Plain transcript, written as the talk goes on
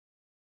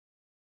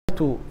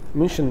to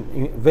mention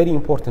a very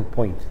important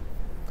point.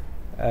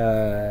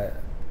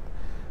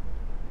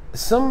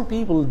 Some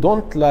people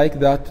don't like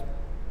that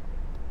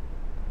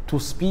to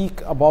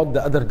speak about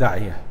the other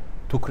da'iyah,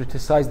 to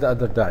criticize the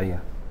other da'iyah.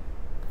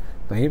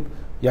 طيب,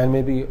 يعني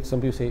maybe some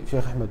people say,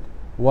 Shaykh Ahmed,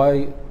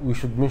 why we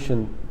should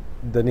mention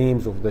the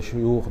names of the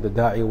shuyukh, the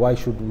da'iyah, why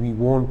should we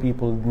warn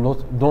people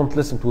don't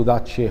listen to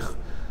that sheikh,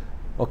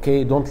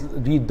 okay, don't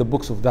read the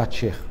books of that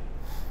sheikh,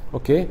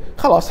 okay,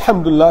 خلاص,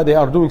 alhamdulillah, they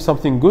are doing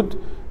something good,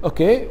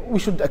 okay, we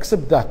should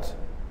accept that.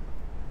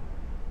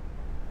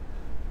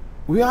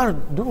 We are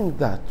doing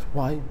that,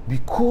 why?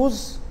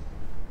 Because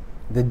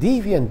the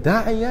deviant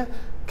da'iyah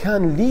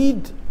can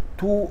lead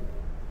to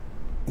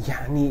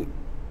يعني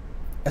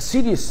a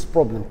serious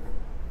problem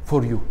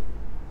for you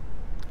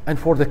and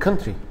for the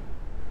country.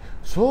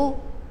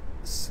 So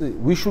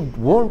we should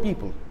warn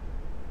people,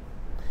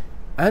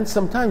 and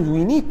sometimes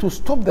we need to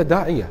stop the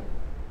da'iyah.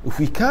 If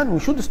we can, we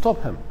should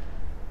stop him.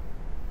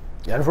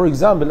 And for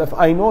example, if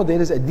I know there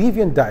is a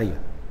deviant da'iyah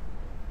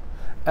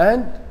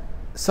and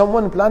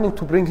someone planning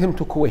to bring him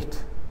to Kuwait,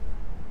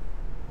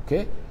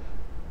 okay,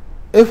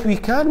 if we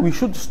can, we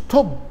should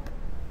stop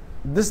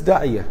this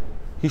da'iyah.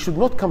 He should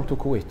not come to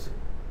Kuwait.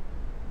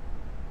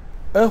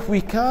 If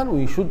we can,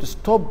 we should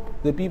stop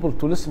the people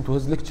to listen to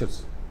his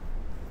lectures.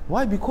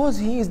 Why? Because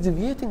he is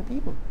deviating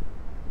people.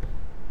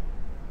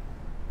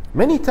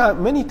 Many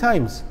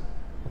times,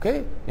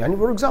 okay? يعني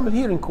for example,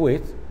 here in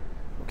Kuwait,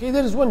 okay,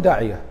 there is one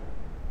da'iyah.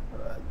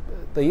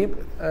 طيب,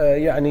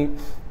 يعني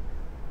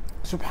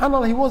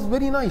subhanallah, he was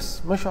very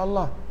nice,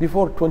 mashallah.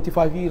 Before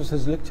 25 years,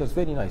 his lectures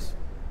very nice.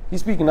 He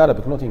speaks in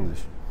Arabic, not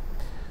English.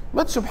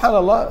 But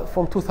subhanallah,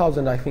 from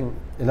 2000, I think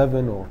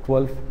 11 or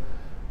 12,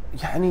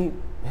 يعني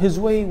his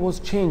way was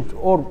changed,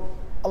 or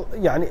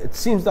يعني it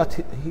seems that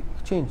he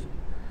changed.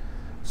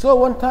 So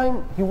one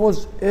time he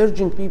was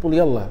urging people,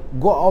 yalla,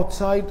 go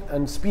outside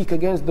and speak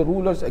against the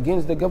rulers,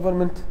 against the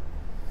government.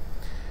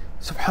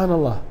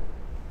 Subhanallah.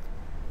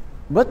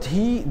 But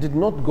he did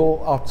not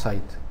go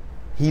outside.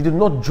 He did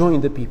not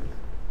join the people.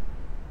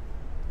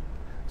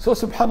 So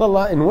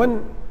subhanallah, in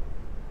one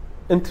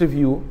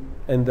interview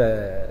in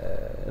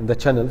the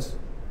channels,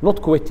 not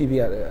Kuwait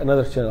TV,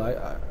 another channel,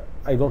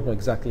 I don't know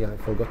exactly, I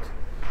forgot.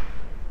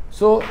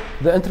 So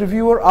the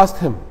interviewer asked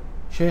him,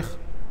 Sheikh,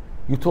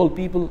 you told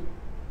people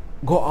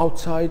go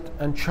outside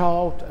and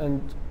shout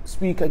and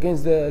speak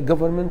against the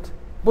government,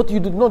 but you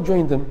did not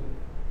join them.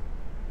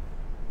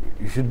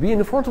 You should be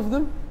in front of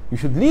them. You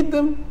should lead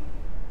them.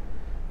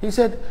 He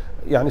said,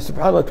 يعني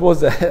subhanallah, it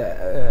was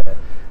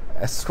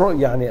a strong,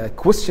 يعني a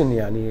question,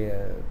 يعني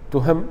to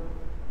him,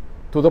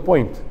 to the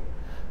point.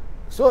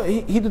 So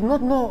he did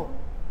not know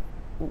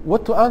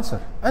what to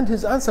answer, and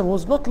his answer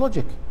was not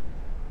logic.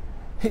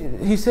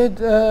 He said,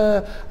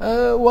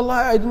 Wallah,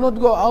 I did not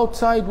go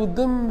outside with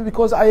them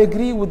because I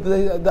agree with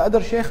the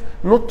other sheikh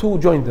not to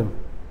join them.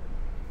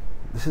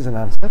 This is an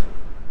answer.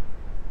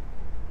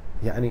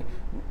 يعني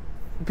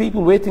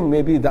people waiting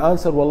maybe the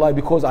answer, Wallah,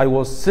 because I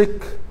was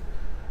sick,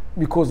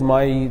 because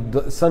my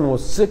son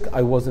was sick,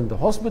 I was in the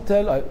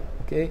hospital,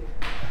 okay,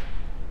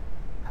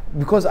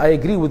 because I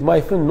agree with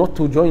my friend not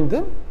to join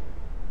them.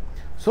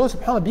 So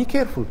subhanAllah, be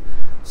careful.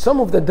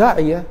 Some of the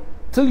da'iyah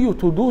tell you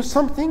to do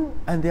something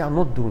and they are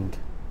not doing.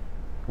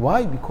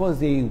 Why? Because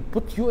they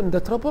put you in the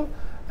trouble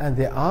and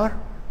they are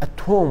at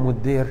home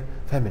with their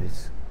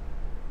families.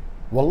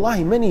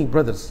 Wallahi, many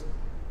brothers,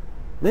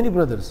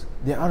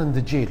 they are in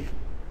the jail.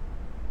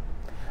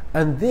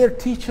 And their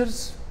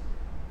teachers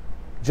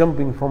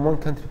jumping from one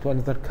country to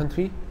another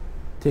country,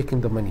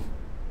 taking the money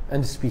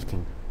and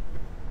speaking.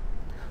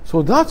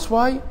 So that's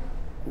why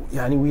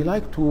يعني, we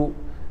like to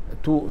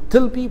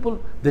tell people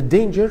the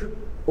danger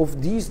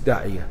of these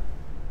da'iyah.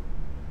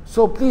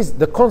 So please,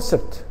 the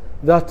concept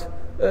that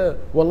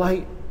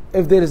wallahi,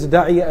 if there is a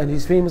da'iyah and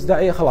he's famous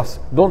da'iyah, khalas,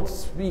 don't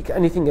speak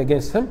anything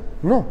against him.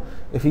 No,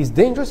 if he's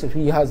dangerous, if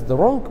he has the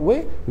wrong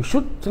way, we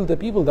should tell the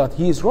people that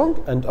he is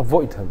wrong and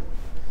avoid him.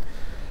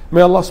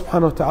 May Allah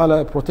subhanahu wa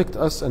ta'ala protect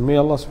us, and may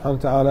Allah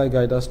subhanahu wa ta'ala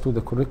guide us to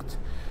the correct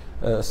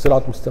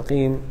sirat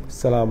mustaqim.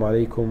 Assalamu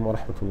alaikum wa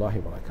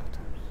rahmatullahi wa barakatuh.